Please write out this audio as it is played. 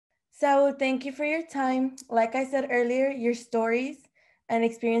So thank you for your time. Like I said earlier, your stories and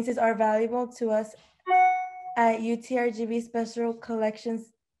experiences are valuable to us at UTRGV Special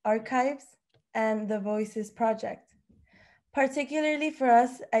Collections Archives and the Voices Project. Particularly for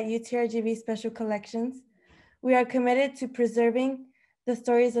us at UTRGV Special Collections, we are committed to preserving the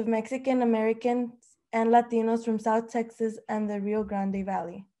stories of Mexican Americans and Latinos from South Texas and the Rio Grande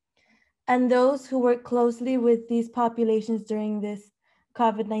Valley, and those who work closely with these populations during this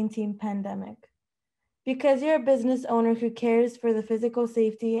COVID-19 pandemic. Because you're a business owner who cares for the physical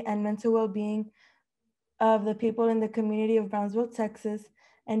safety and mental well-being of the people in the community of Brownsville, Texas,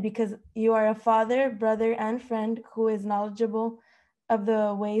 and because you are a father, brother, and friend who is knowledgeable of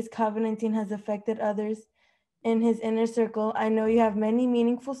the ways COVID-19 has affected others in his inner circle, I know you have many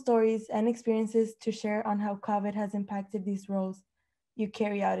meaningful stories and experiences to share on how COVID has impacted these roles you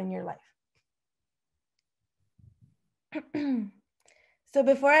carry out in your life. So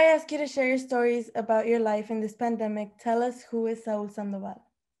before I ask you to share your stories about your life in this pandemic, tell us, who is Saul Sandoval?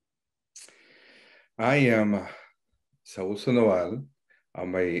 I am Saul Sandoval.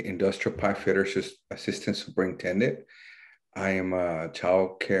 I'm a industrial pipefitter assistant superintendent. I am a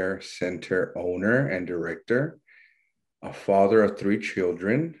child care center owner and director, a father of 3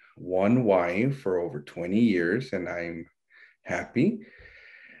 children, one wife for over 20 years, and I'm happy.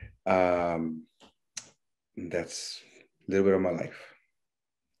 That's a little bit of my life,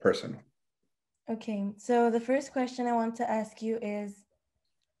 personal. Okay, so the first question I want to ask you is,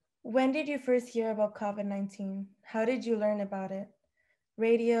 when did you first hear about COVID-19? How did you learn about it?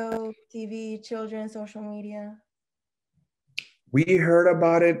 Radio, TV, children, social media? We heard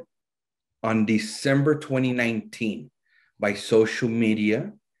about it on December 2019 by social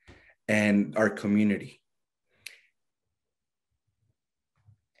media and our community.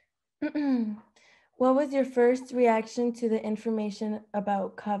 What was your first reaction to the information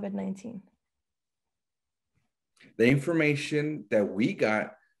about COVID-19? The information that we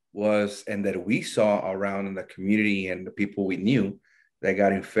got was, and that we saw around in the community and the people we knew that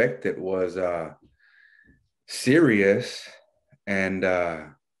got infected, was serious and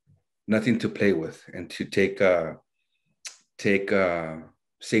nothing to play with, and to take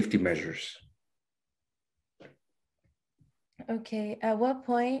safety measures. Okay, at what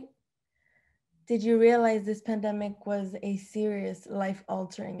point did you realize this pandemic was a serious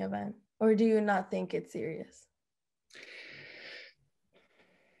life-altering event, or do you not think it's serious?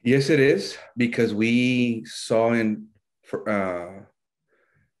 Yes, it is, because we saw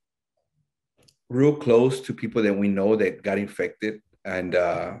real close to people that we know that got infected, and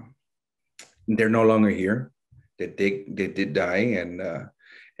they're no longer here. That they did die,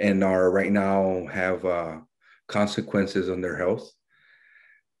 and are right now have consequences on their health.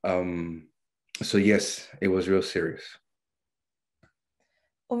 So yes, it was real serious.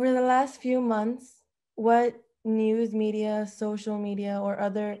 Over the last few months, what news media, social media, or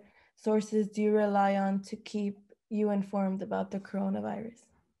other sources do you rely on to keep you informed about the coronavirus?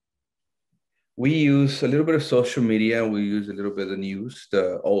 We use a little bit of social media. We use a little bit of news,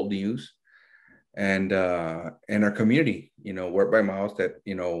 the old news, and our community. Word by mouth, that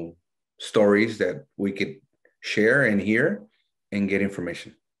stories that we could share and hear and get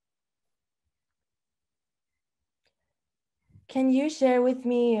information. Can you share with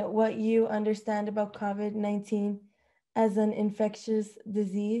me what you understand about COVID-19 as an infectious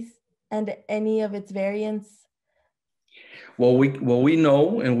disease and any of its variants? What we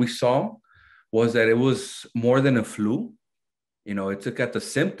know and we saw was that it was more than a flu. It took out the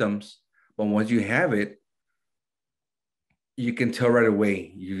symptoms, but once you have it, you can tell right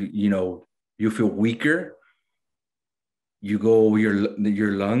away. You feel weaker.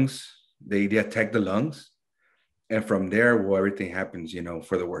 Your lungs, they attack the lungs, and from there, well, everything happens,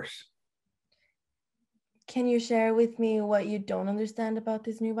 for the worse. Can you share with me what you don't understand about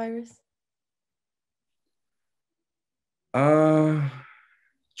this new virus?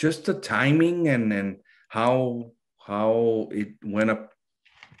 Just the timing, and how it went up,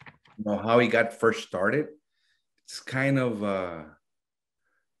 how it got first started. It's kind of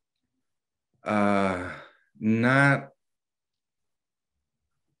not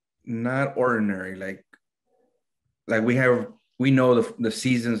ordinary. Like we know the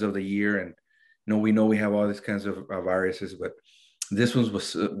seasons of the year, and we know we have all these kinds of viruses, but this one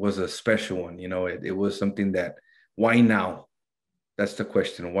was a special one. It was something that, why now? That's the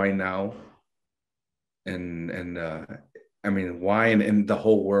question. Why now? And I mean, why in the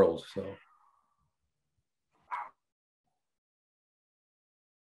whole world? So.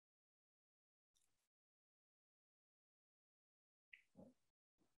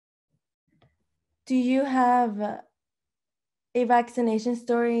 Do you have a vaccination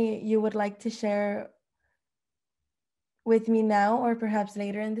story you would like to share with me now or perhaps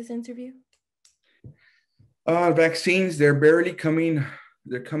later in this interview? Vaccines, they're barely coming,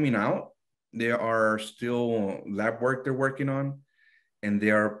 they're coming out. There are still lab work they're working on, and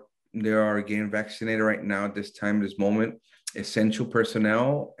they are getting vaccinated right now at this time, this moment, essential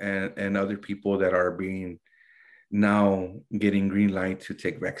personnel and other people that are being now getting green light to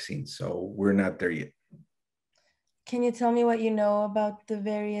take vaccines. So we're not there yet. Can you tell me what you know about the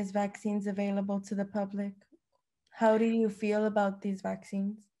various vaccines available to the public? How do you feel about these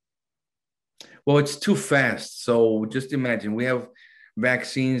vaccines? Well, it's too fast. So just imagine we have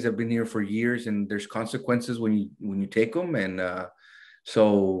vaccines that have been here for years, and there's consequences when you take them, and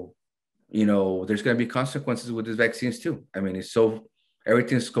so there's going to be consequences with these vaccines too. I mean,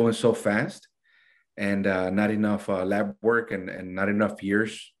 everything's going so fast, and not enough lab work and not enough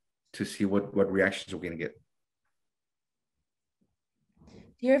years to see what reactions we're going to get.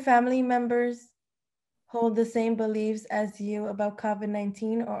 Do your family members hold the same beliefs as you about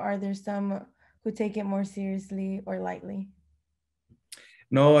COVID-19, or are there some who take it more seriously or lightly?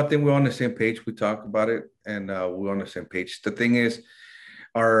 No, I think we're on the same page. We talk about it, and we're on the same page. The thing is,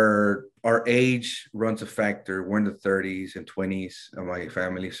 our age runs a factor. We're in the 30s and 20s of my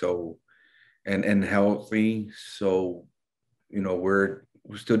family, so and healthy. So we're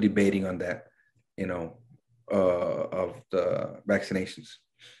still debating on that, of the vaccinations.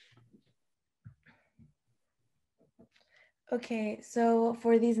 Okay, so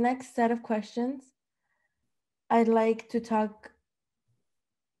for these next set of questions, I'd like to talk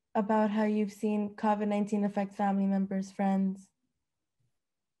about how you've seen COVID-19 affect family members, friends,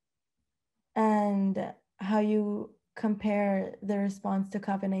 and how you compare the response to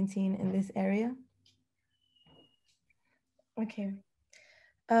COVID-19 in this area. Okay.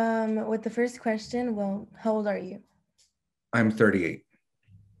 With the first question, well, how old are you? I'm 38.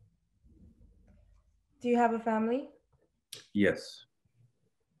 Do you have a family? Yes.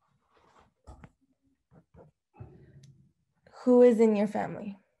 Who is in your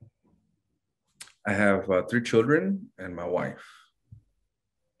family? I have 3 children and my wife.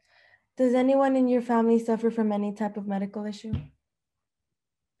 Does anyone in your family suffer from any type of medical issue?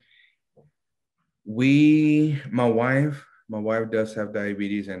 My wife does have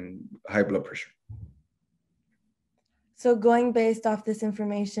diabetes and high blood pressure. So going based off this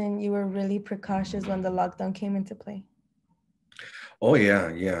information, you were really precautious when the lockdown came into play. Oh yeah.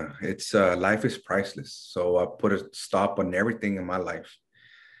 It's life is priceless. So I put a stop on everything in my life.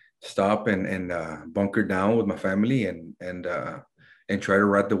 Stop and bunker down with my family and try to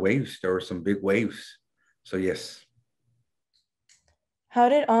ride the waves. There were some big waves. So yes. How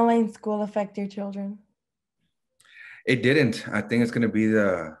did online school affect your children? It didn't. I think it's going to be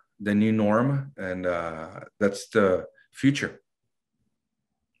the new norm, and that's the future.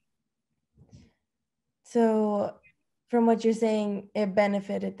 So from what you're saying, it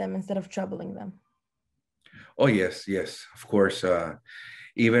benefited them instead of troubling them. Oh yes, of course.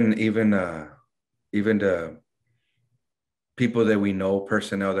 Even the people that we know,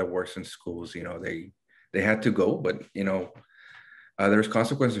 personnel that works in schools, they had to go, but there's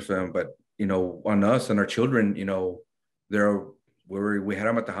consequences for them. But on us and our children, there we had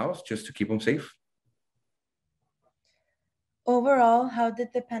them at the house just to keep them safe. Overall, how did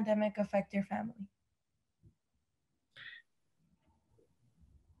the pandemic affect your family?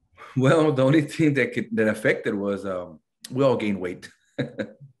 Well, the only thing that affected was we all gained weight.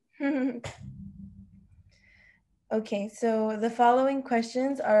 Okay, so the following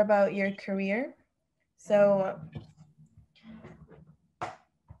questions are about your career. So,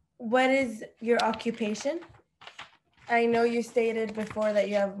 what is your occupation? I know you stated before that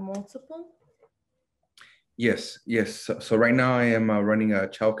you have multiple. Yes. So right now I am running a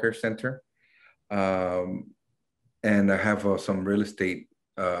childcare center, and I have some real estate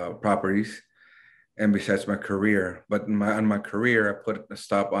properties. And besides my career, but on my career, I put a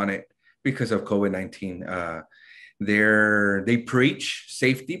stop on it because of COVID-19. They preach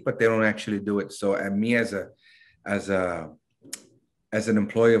safety, but they don't actually do it. So at me as a as an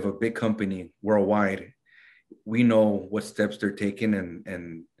employee of a big company worldwide, we know what steps they're taking,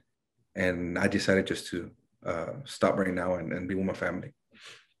 and I decided just to stop right now and be with my family.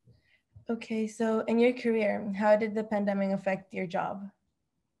 Okay, so in your career, how did the pandemic affect your job?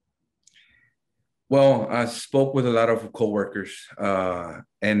 Well, I spoke with a lot of coworkers,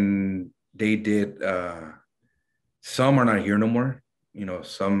 and they did. Some are not here no more.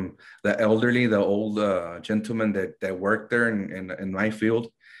 Some the elderly, the old gentlemen that work there in my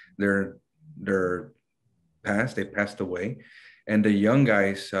field, they're passed. They passed away, and the young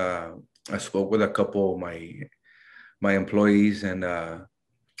guys. I spoke with a couple of my employees, and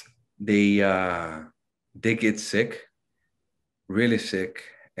they they get sick, really sick,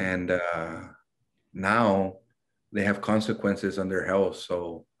 and now they have consequences on their health.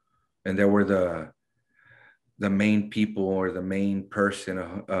 So, and they were the main people or the main person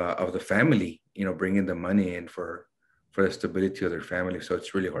of the family, bringing the money in for the stability of their family. So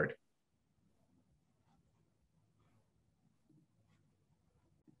it's really hard.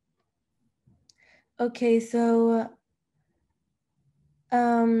 Okay, so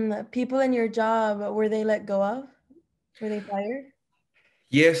people in your job, were they let go of? Were they fired?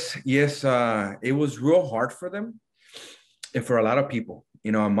 Yes, yes. It was real hard for them and for a lot of people.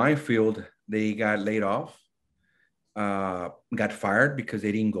 In my field, they got laid off, got fired because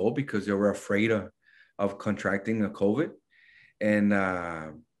they didn't go because they were afraid of contracting a COVID. And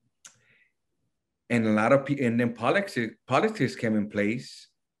and a lot of people, and then politics came in place,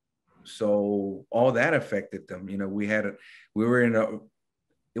 so all that affected them. We were in a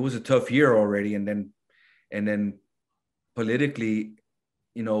it was a tough year already, and then politically,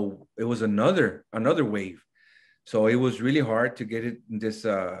 it was another wave. So it was really hard to get this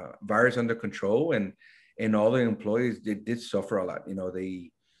virus under control, and all the employees did suffer a lot.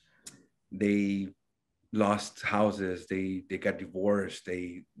 They lost houses, they got divorced,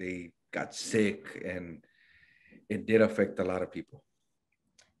 they got sick, and it did affect a lot of people.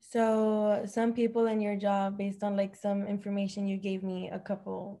 So some people in your job, based on like some information you gave me a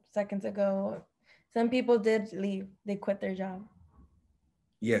couple seconds ago, some people did leave. They quit their job.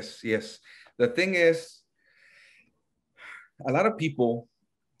 Yes, yes. The thing is, a lot of people,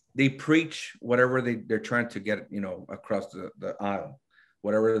 they preach whatever they're trying to get, across the aisle,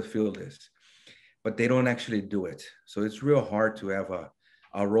 whatever the field is, but they don't actually do it. So it's real hard to have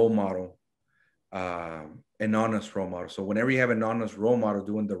a role model, an honest role model. So whenever you have an honest role model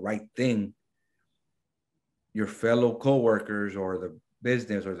doing the right thing, your fellow coworkers or the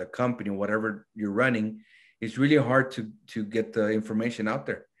business or the company, whatever you're running, it's really hard to get the information out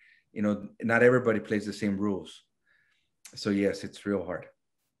there. Not everybody plays the same rules. So yes, it's real hard.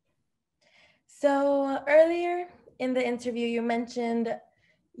 So earlier in the interview, you mentioned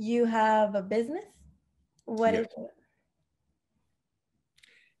you have a business. What is Yes. it?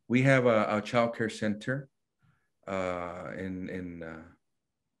 We have a child care center in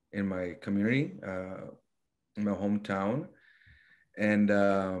my community, in my hometown, and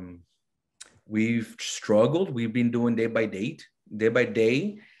we've struggled. We've been doing day by day.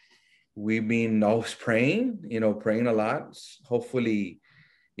 We've been always praying, praying a lot. Hopefully,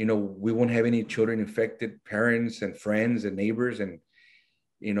 we won't have any children infected, parents and friends and neighbors, and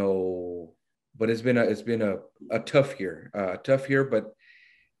you know, but it's been a tough year, but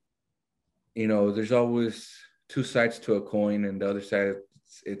there's always two sides to a coin, and the other side,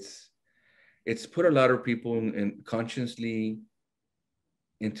 it's it's put a lot of people in consciously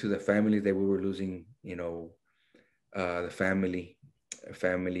into the family that we were losing, the family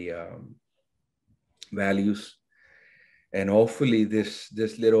values, and hopefully this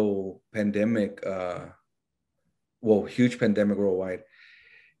little pandemic, well, huge pandemic worldwide,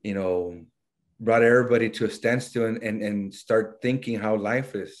 you know, brought everybody to a standstill, and start thinking how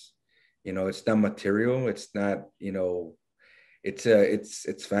life is. It's not material. It's not,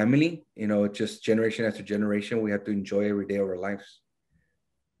 it's family. It's just generation after generation. We have to enjoy every day of our lives.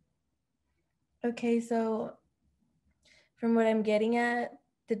 Okay, so from what I'm getting at,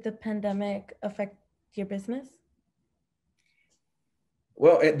 did the pandemic affect your business?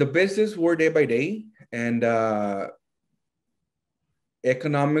 Well, the business were day by day, and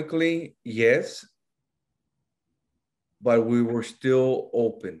economically, yes, but we were still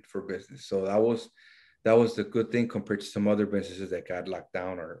open for business. So that was the good thing compared to some other businesses that got locked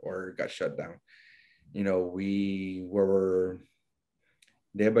down or got shut down. We were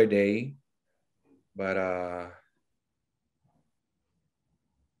day by day, but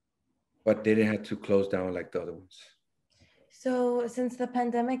they didn't have to close down like the other ones. So since the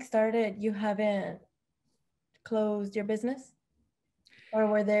pandemic started, you haven't closed your business? Or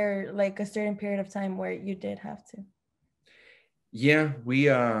were there like a certain period of time where you did have to? Yeah, we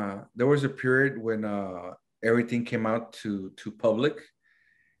there was a period when everything came out to public.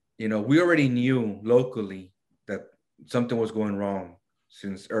 We already knew locally that something was going wrong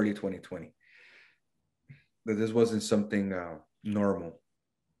since early 2020, that this wasn't something normal,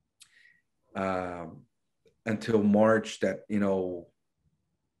 um, until March, that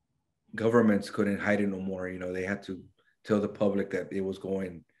governments couldn't hide it no more. They had to tell the public that it was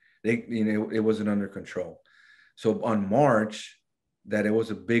going, it wasn't under control. So on March, that it was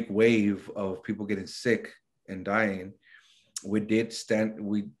a big wave of people getting sick and dying, we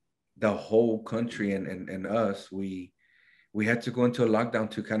the whole country and us, we had to go into a lockdown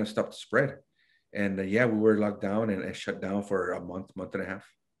to kind of stop the spread. And yeah, we were locked down and shut down for a month and a half.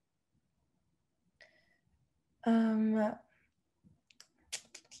 Um,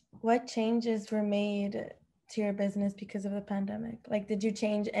 what changes were made to your business because of the pandemic? Like, did you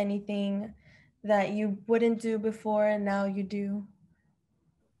change anything that you wouldn't do before and now you do?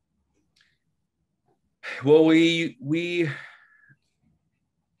 Well, we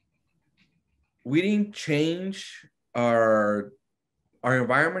didn't change our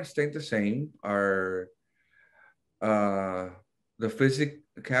environment stayed the same. Our uh, the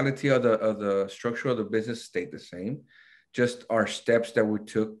physicality of the structure of the business stayed the same. Just our steps that we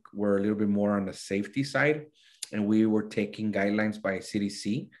took were a little bit more on the safety side, and we were taking guidelines by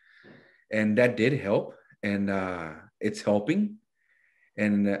CDC, and that did help, and it's helping.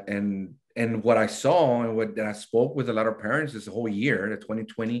 And what I saw and what that I spoke with a lot of parents this whole year, the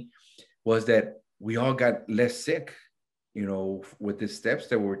 2020, was that we all got less sick, with the steps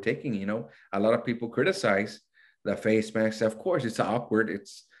that we were taking. A lot of people criticize the face mask. Of course, it's awkward,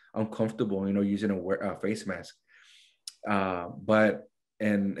 it's uncomfortable, using a face mask. But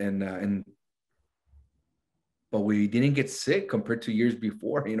and but we didn't get sick compared to years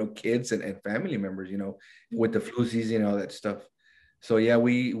before. Kids and family members, with the flu season and all that stuff. So yeah,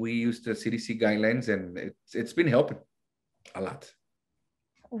 we used the CDC guidelines, and it's been helping a lot.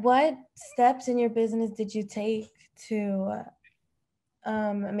 What steps in your business did you take to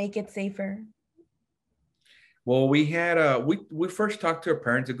make it safer? Well, we had we first talked to our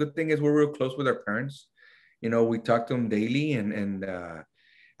parents. The good thing is we're real close with our parents. We talk to them daily, and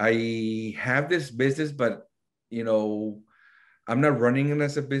I have this business, but you know, I'm not running it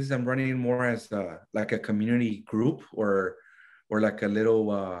as a business. I'm running it more as like a community group, or like a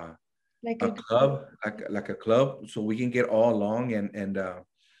little Like a a club, like a club, so we can get all along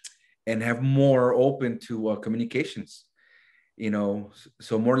and have more open to communications.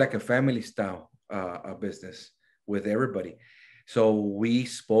 So more like a family style business with everybody. So we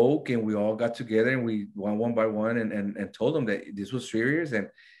spoke and we all got together and we one by one and told them that this was serious and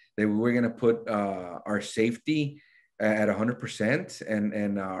that we were going to put our safety at 100%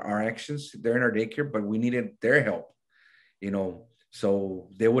 and our actions there in our daycare, but we needed their help, so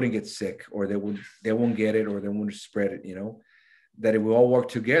they wouldn't get sick, or they won't get it, or they won't spread it, that if we all work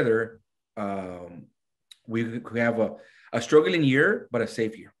together, we could have a struggling year, but a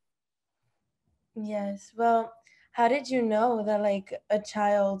safe year. Yes. Well, how did you know that like a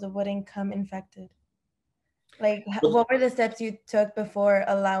child wouldn't come infected? Like, what were the steps you took before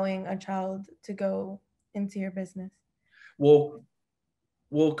allowing a child to go into your business? Well,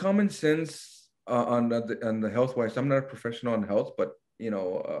 common sense on the health wise. I'm not a professional in health, but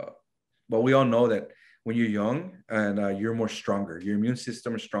we all know that when you're young and you're more stronger, your immune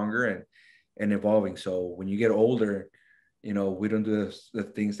system is stronger and evolving. So when you get older, we don't do the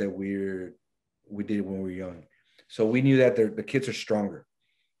things that we did when we were young. So we knew that the kids are stronger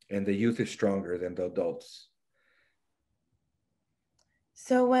and the youth is stronger than the adults.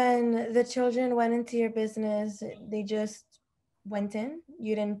 So when the children went into your business, they just went in.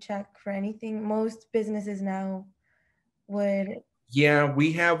 You didn't check for anything. Most businesses now would. Yeah,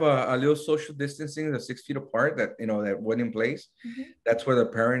 we have a little social distancing, the 6 feet apart that went in place. Mhm. That's where the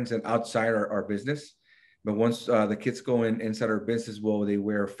parents and outside our business. But once the kids go inside our business, well, they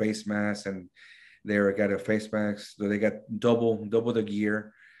wear face masks and they got a face mask, so they got double the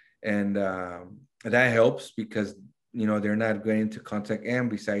gear, and that helps because they're not going into contact. And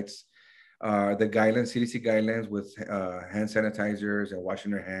besides, the guidelines, CDC guidelines with hand sanitizers and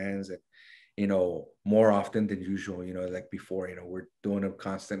washing their hands, and more often than usual, like before, we're doing them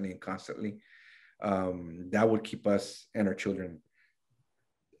constantly. That would keep us and our children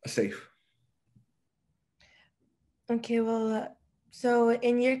safe. Okay, well, so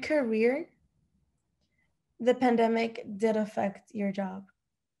in your career, the pandemic did affect your job.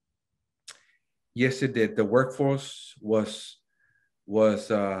 Yes, it did. The workforce was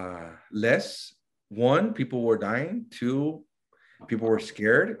less. One, people were dying. Two, people were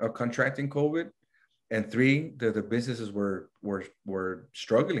scared of contracting COVID. And three, the businesses were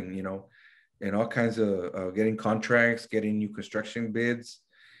struggling, and all kinds of getting contracts, getting new construction bids,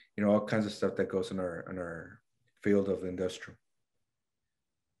 all kinds of stuff that goes in our field of industrial.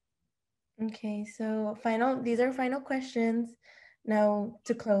 Okay, so these are final questions now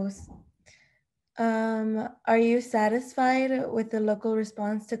to close. Are you satisfied with the local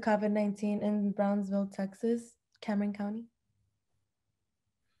response to COVID-19 in Brownsville, Texas, Cameron County?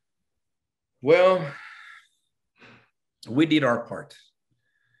 Well, we did our part.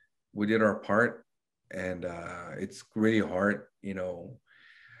 We did our part, and it's really hard.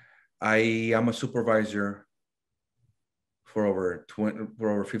 I am a supervisor for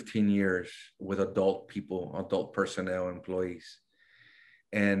over 15 years with adult people, adult personnel, employees.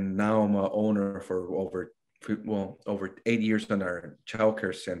 And now I'm a owner for over 8 years on our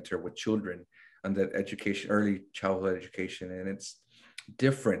childcare center with children and that education, early childhood education. And it's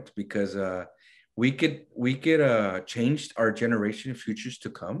different because we could change our generation futures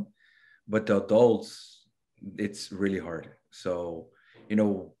to come, but the adults, it's really hard. So, you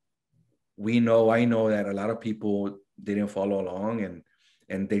know, I know that a lot of people didn't follow along,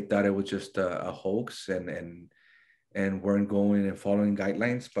 and they thought it was just a hoax, and weren't going and following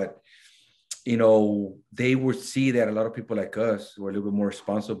guidelines. But they would see that a lot of people like us were a little bit more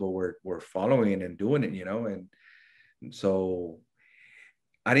responsible, were following and doing it, and so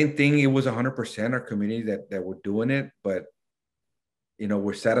I didn't think it was 100% our community that were doing it, but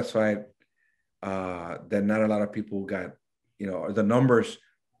we're satisfied that not a lot of people got, the numbers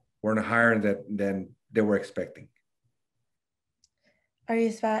weren't higher than they were expecting. Are you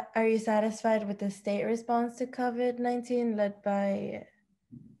satisfied with the state response to COVID-19 led by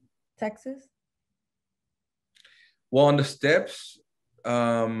Texas? Well, on the steps,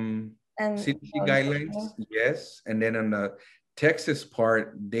 And CDC guidelines, yes, and then on the Texas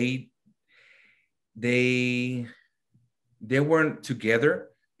part, they weren't together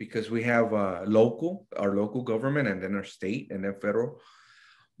because we have our local government, and then our state, and then federal.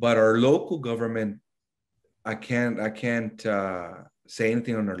 But our local government, I can't say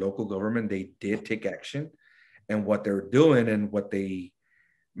anything on our local government. They did take action, and what they're doing and what they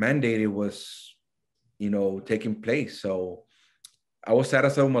mandated was, taking place. So I was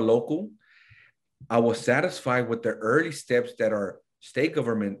satisfied with my local. I was satisfied with the early steps that our state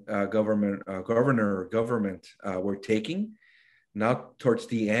government, government were taking. Now towards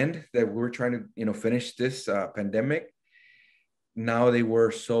the end that we were trying to, finish this pandemic. Now they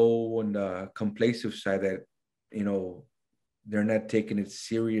were so on the complacent side that, they're not taking it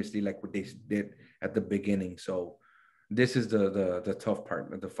seriously like what they did at the beginning. So this is the tough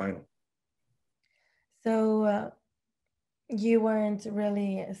part of the final. So you weren't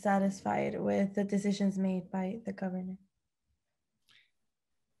really satisfied with the decisions made by the governor?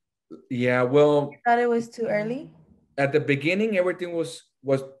 Yeah, well, You thought it was too early? At the beginning, everything was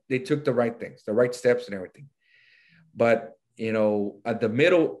they took the right things, the right steps and everything. But at the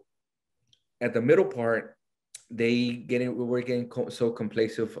middle part, we were getting so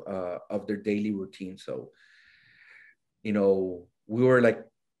complacent of their daily routine. So, we were like,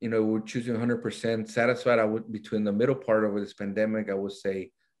 we're choosing 100% satisfied. Between the middle part of this pandemic, I would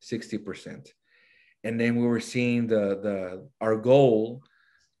say 60%. And then we were seeing our goal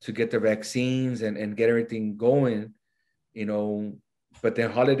to get the vaccines and get everything going, but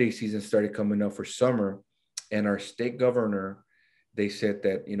then holiday season started coming up for summer, and our state governor, they said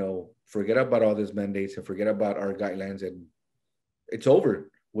that, forget about all these mandates and forget about our guidelines, and it's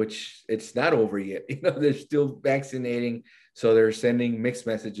over, which it's not over yet. They're still vaccinating. So they're sending mixed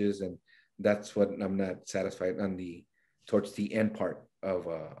messages, and that's what I'm not satisfied towards the end part of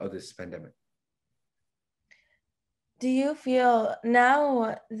this pandemic. Do you feel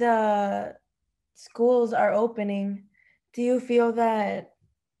now the schools are opening? Do you feel that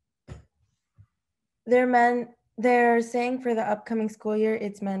they're saying for the upcoming school year,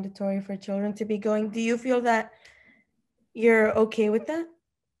 it's mandatory for children to be going? Do you feel that you're okay with that?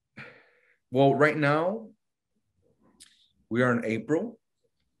 Well, right now we are in April,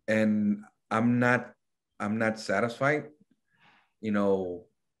 and I'm not satisfied, for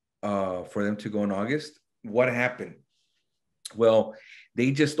them to go in August. What happened? Well,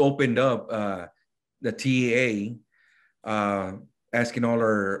 they just opened up the TEA, asking all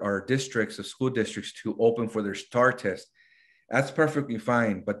our districts, the school districts, to open for their STAR test. That's perfectly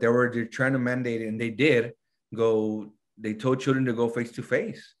fine, but they're trying to mandate it, and they did go. They told children to go face to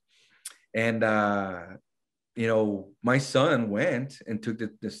face, and my son went and took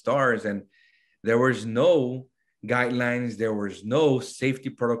the STARS, and there was no guidelines, there was no safety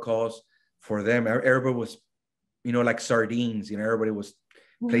protocols for them. Everybody was, like sardines. Everybody was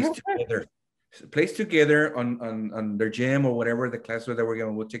placed together on their gym or whatever the class was that we're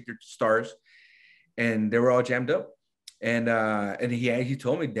going to take their STARS, and they were all jammed up. And he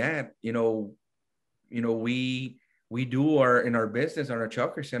told me, Dad, we do in our business, on our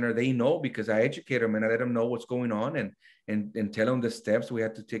childcare center, they know, because I educate them and I let them know what's going on, and tell them the steps we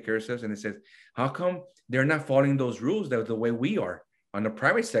have to take care of ourselves. And it says, how come they're not following those rules the way we are on the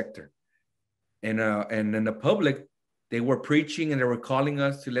private sector? And in the public, they were preaching and they were calling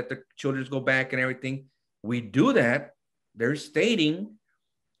us to let the children go back and everything. We do that. They're stating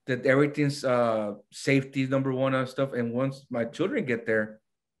that everything's safety is number one and stuff. And once my children get there,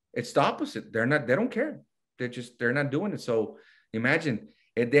 It's the opposite. They don't care. They're not doing it. So imagine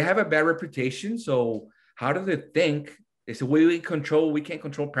if they have a bad reputation. So how do they think? They say, we can't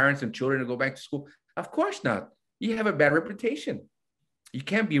control parents and children to go back to school. Of course not. You have a bad reputation. You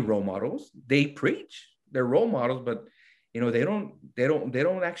can't be role models. They preach, they're role models, but they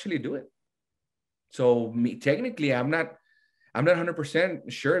don't actually do it. So technically, I'm not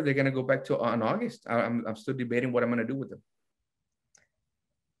 100% sure they're gonna go back to on August. I'm still debating what I'm gonna do with them.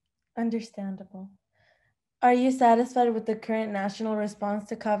 Understandable. Are you satisfied with the current national response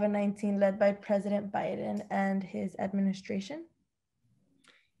to COVID-19 led by President Biden and his administration?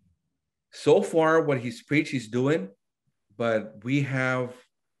 So far, what he's preached, he's doing, but we have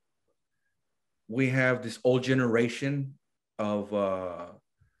this old generation of an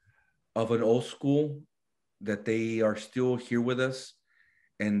old school that they are still here with us,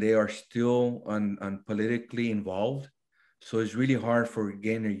 and they are still on politically involved. So it's really hard for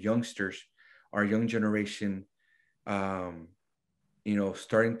again our youngsters, our young generation, um,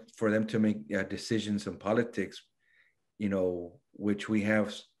 starting for them to make decisions in politics. Which we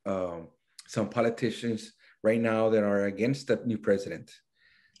have some politicians right now that are against the new president.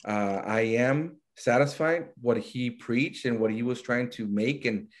 I am satisfied what he preached and what he was trying to make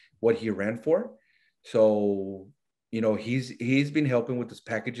and what he ran for. So, he's been helping with these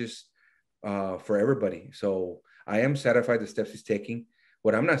packages for everybody. So I am satisfied the steps he's taking.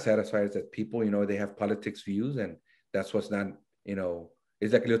 What I'm not satisfied is that people, they have politics views, and that's what's not,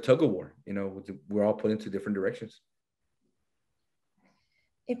 it's like a little tug of war. We're all put into different directions.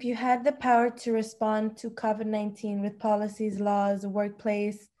 If you had the power to respond to COVID-19 with policies, laws,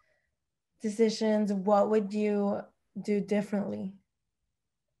 workplace decisions, what would you do differently?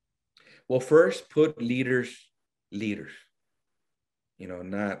 Well, first put leaders,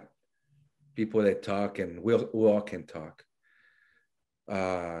 not people that talk, and we all can talk.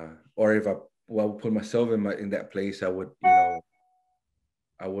 Or if I put myself in that place, I would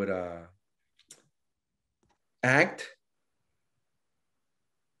act,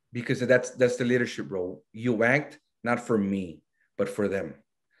 because that's the leadership role. You act not for me, but for them,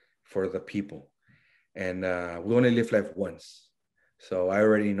 for the people. And we only live life once. So I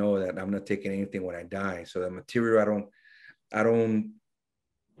already know that I'm not taking anything when I die. So the material, I don't,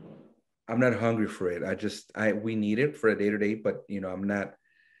 I'm not hungry for it. We need it for a day to day, but I'm not,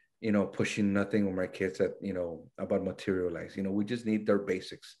 pushing nothing on my kids that, about materialize. We just need their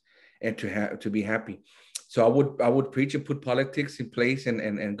basics and to be happy. So I would preach and put politics in place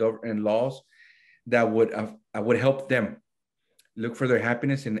and laws that would I would help them look for their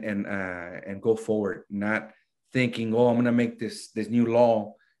happiness and go forward, not thinking, oh, I'm gonna make this new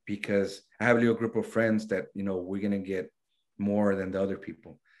law because I have a little group of friends that we're gonna get more than the other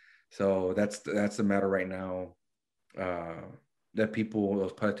people. So that's the matter right now. That people,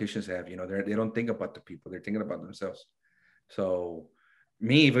 those politicians have, they don't think about the people; they're thinking about themselves. So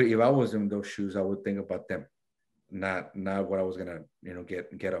me, if I was in those shoes, I would think about them, not what I was gonna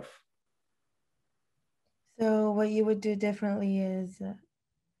get off. So, what you would do differently is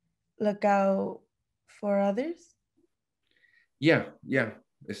look out for others? Yeah.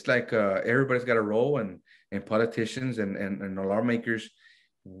 It's like everybody's got a role, and politicians and alarm makers,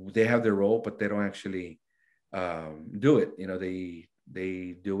 they have their role, but they don't actually do it.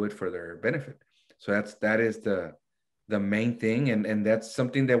 They do it for their benefit. So that is the main thing, and that's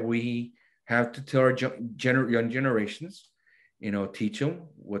something that we have to tell our young generations. Teach them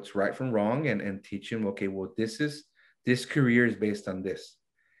what's right from wrong, and teach them, okay, well, this career is based on this.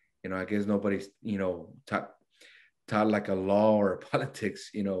 I guess nobody's taught like a law or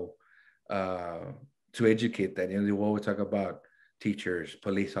politics, to educate that. They always talk about teachers,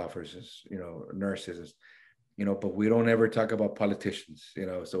 police officers, nurses, but we don't ever talk about politicians,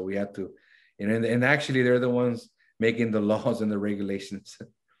 so we have to, and actually they're the ones making the laws and the regulations.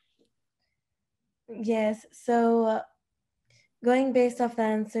 Yes. So, going based off the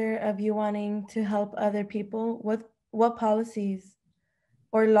answer of you wanting to help other people, what policies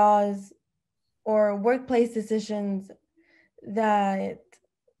or laws or workplace decisions that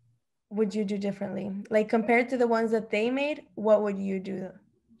would you do differently? Like compared to the ones that they made, what would you do?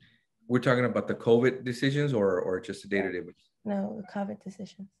 We're talking about the COVID decisions, or just the day-to-day, No, the COVID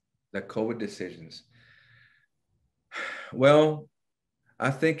decisions. the COVID decisions. Well,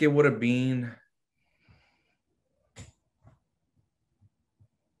 I think it would have been,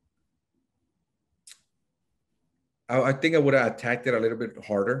 I think I would have attacked it a little bit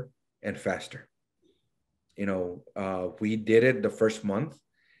harder and faster. We did it the first month,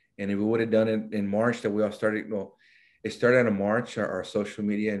 and if we would have done it in March, that we all started, it started in March, our social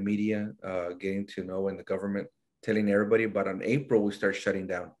media and media getting to know, and the government telling everybody, but on April, we start shutting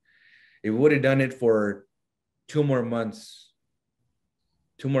down. If we would have done it for 2 more months,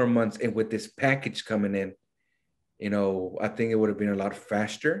 2 more months, and with this package coming in, I think it would have been a lot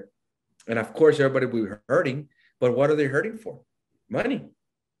faster. And of course, everybody would be hurting. But what are they hurting for? Money.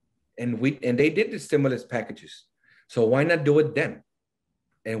 And they did the stimulus packages. So why not do it then?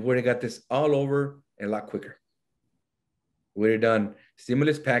 And we'd have got this all over a lot quicker. We'd have done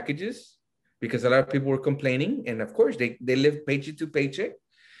stimulus packages because a lot of people were complaining. And of course, they live paycheck to paycheck.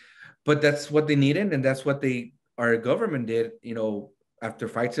 But that's what they needed, and that's what our government did, after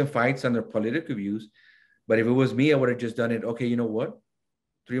fights and fights on their political views. But if it was me, I would have just done it. Okay, you know what?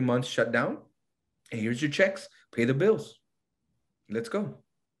 3 months shut down, and here's your checks. Pay the bills. Let's go.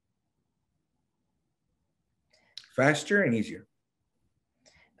 Faster and easier.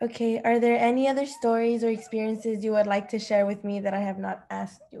 Okay, are there any other stories or experiences you would like to share with me that I have not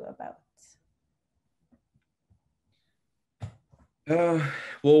asked you about?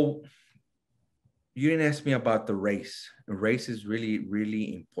 Well, you didn't ask me about the race. The race is really,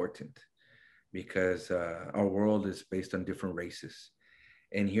 really important because our world is based on different races.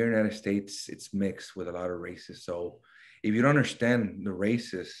 And here in the United States, it's mixed with a lot of races. So if you don't understand the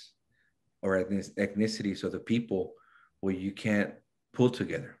races or ethnicities of the people, well, you can't pull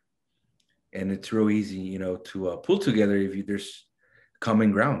together. And it's real easy, to pull together if there's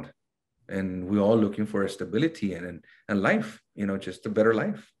common ground. And we're all looking for a stability and life, just a better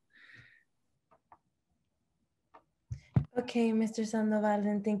life. Okay, Mr. Sandoval,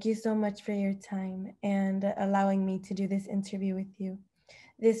 and thank you so much for your time and allowing me to do this interview with you.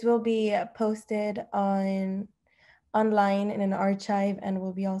 This will be posted online in an archive and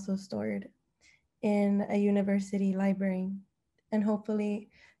will be also stored in a university library and hopefully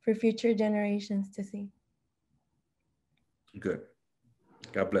for future generations to see. Good.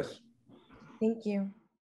 God bless. Thank you.